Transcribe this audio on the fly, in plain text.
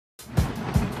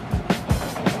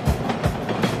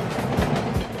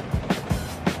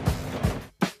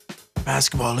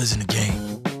Basketball isn't a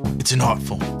game. It's an art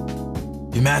form.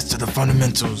 You master the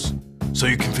fundamentals so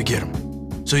you can forget them.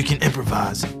 So you can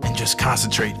improvise and just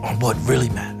concentrate on what really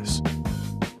matters.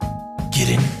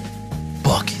 Getting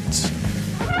buckets.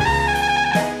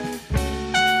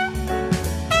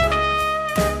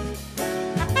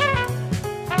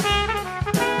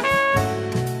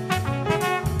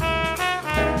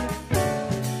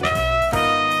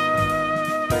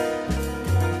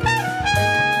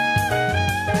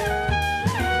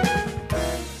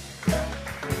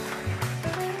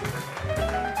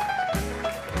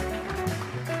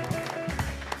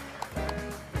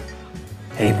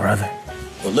 Hey, brother.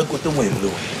 Well, look what the wind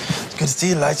blew. It's good to see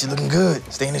you, Lights. You're looking good.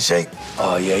 Staying in shape.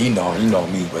 Oh, yeah, you know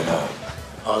me, but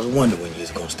I was wondering when you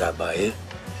was gonna stop by here.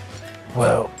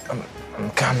 Well, I'm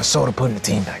kind of sort of putting the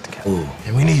team back together. Ooh.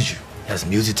 And we need you. That's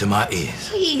music to my ears.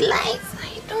 Hey, Lights. How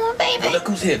you doing, baby? Well, look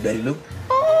who's here, Betty Lou.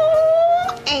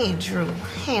 Oh, Andrew.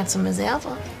 Handsome as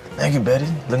ever. Thank you, Betty.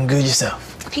 Looking good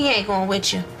yourself. He ain't going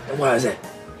with you. And why is that?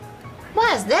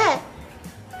 Why is that?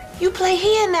 You play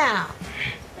here now.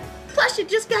 Plus, you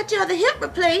just got your other hip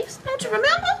replaced. Don't you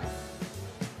remember?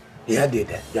 Yeah, I did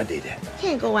that.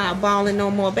 Can't go out balling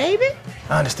no more, baby.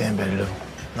 I understand, Betty Lou.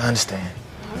 I understand.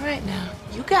 All right, now.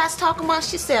 You guys talk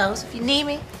amongst yourselves. If you need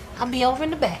me, I'll be over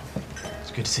in the back.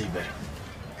 It's good to see you, Betty.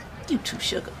 You too,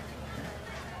 sugar.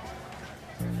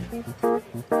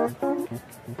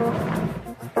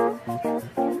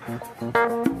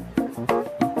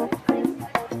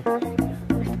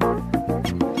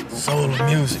 Soul of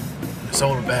music, the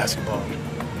soul of basketball.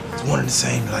 It's one and the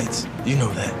same, Lights. You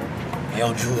know that.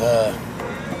 Hey, Drew,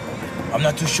 I'm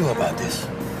not too sure about this.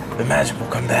 The magic will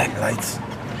come back, Lights.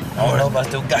 I don't know if I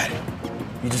still got it.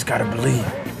 You just gotta believe.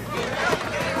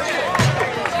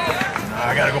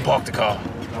 I gotta go park the car.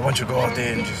 I want you to go out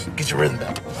there and just get your rhythm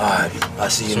back. All right, I'll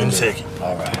see you in a minute. Take it.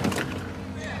 All right.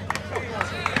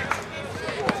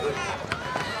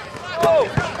 Oh,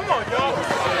 come on, y'all.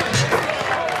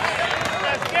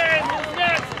 Next game, who's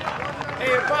next?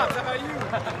 Hey, Pops, how about you?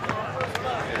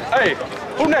 Hey,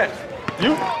 who next?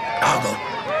 You? I'll go.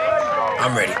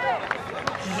 I'm ready.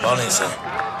 Ball in, son.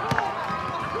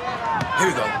 Here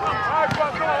we go.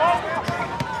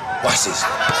 Watch this.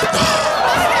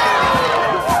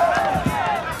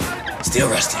 Still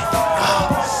rusty.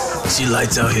 See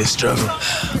Lights out here struggling.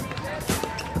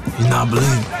 He's not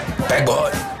believing.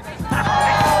 Backboard.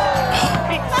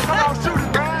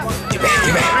 Get back.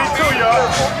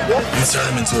 Let's turn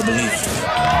him into a believer.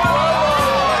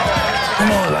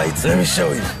 Come on, Lights. Let me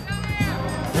show you.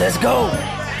 Let's go.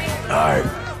 All right.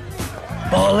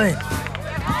 Ball in.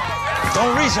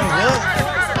 Don't reach him, Will.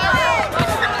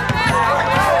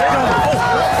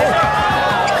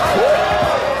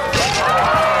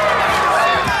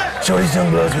 Show these young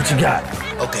bloods what you got.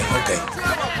 Okay.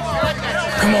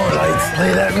 Come on, Lights.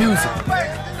 Play that music.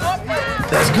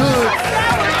 That's good.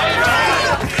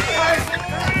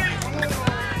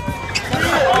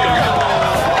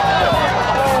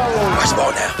 Watch the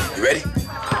ball now. You ready?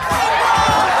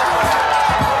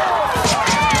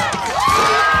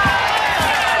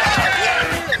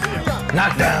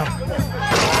 Knock down.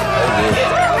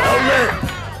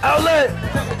 Outlet.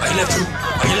 Are you left, Drew?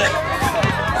 Are you left?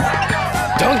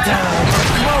 Dunk down.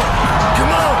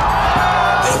 Come on.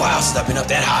 Been a while since I've been up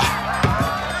that high.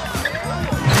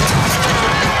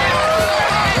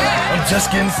 I'm just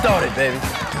getting started, baby.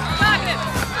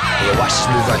 Yeah, watch this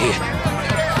move right here.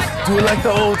 Do it like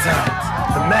the old times.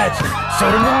 The magic.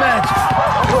 Show them the magic.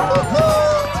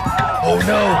 Oh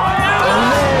no.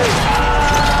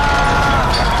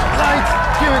 Lights,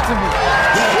 give it to me.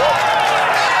 Yeah.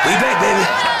 We back, baby.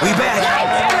 We back.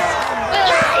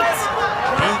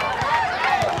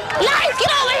 Lights, get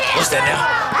over here! What's that now?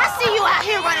 I see you out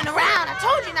here running around. I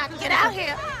told you not to get out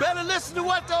here. Better listen to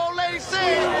what the old lady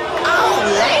said. Oh,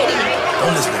 lady.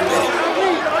 Don't listen to Betty.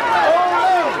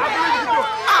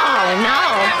 Oh, no.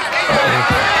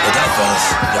 Look out, fellas.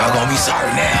 Y'all gonna be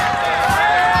sorry now.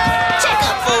 Check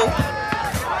up, fool.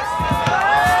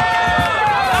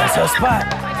 That's her spot.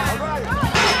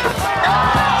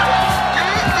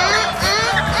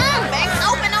 Bank's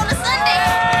open on a Sunday.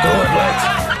 Go ahead, Lights.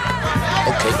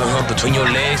 Okay, between your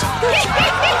legs.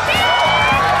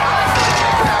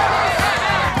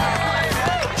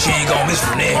 She ain't gonna miss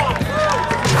from there.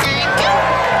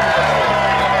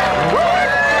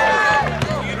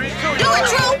 Do it,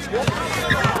 Drew.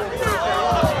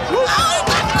 Oh,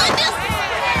 my goodness.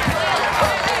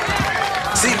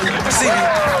 See me.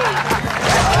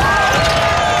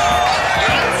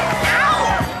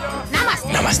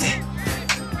 Namaste.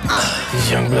 These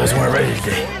young bloods weren't ready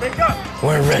today.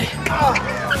 Weren't ready.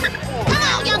 Come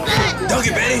on, young blood. Dunk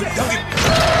it, Betty. Dunk it.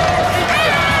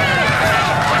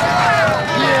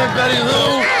 Betty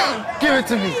Lou. Give it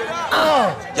to me.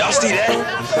 Y'all see that?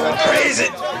 Praise it.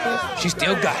 She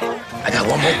still got it. I got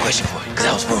one more question for you, because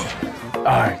that was fun. All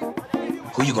right,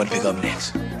 Who you gonna pick up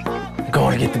next? I'm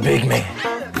going to get the big man.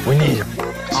 We need him.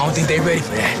 I don't think they ready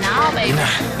for that. No, baby.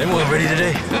 Nah, they weren't ready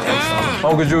today.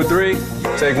 Uncle Drew 3,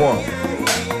 take 1.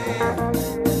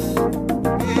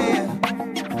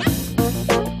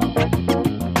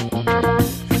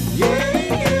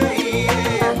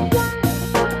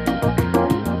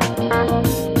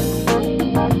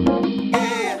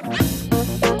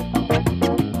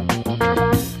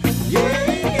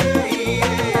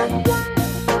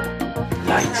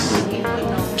 Lights,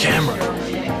 Camera.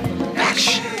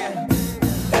 action.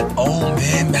 That old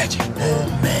man magic.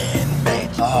 Old man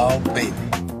magic. Oh, baby.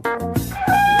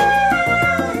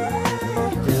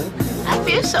 I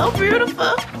feel so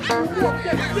beautiful.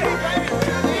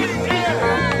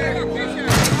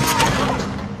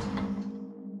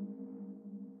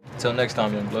 Till next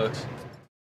time, young bloods.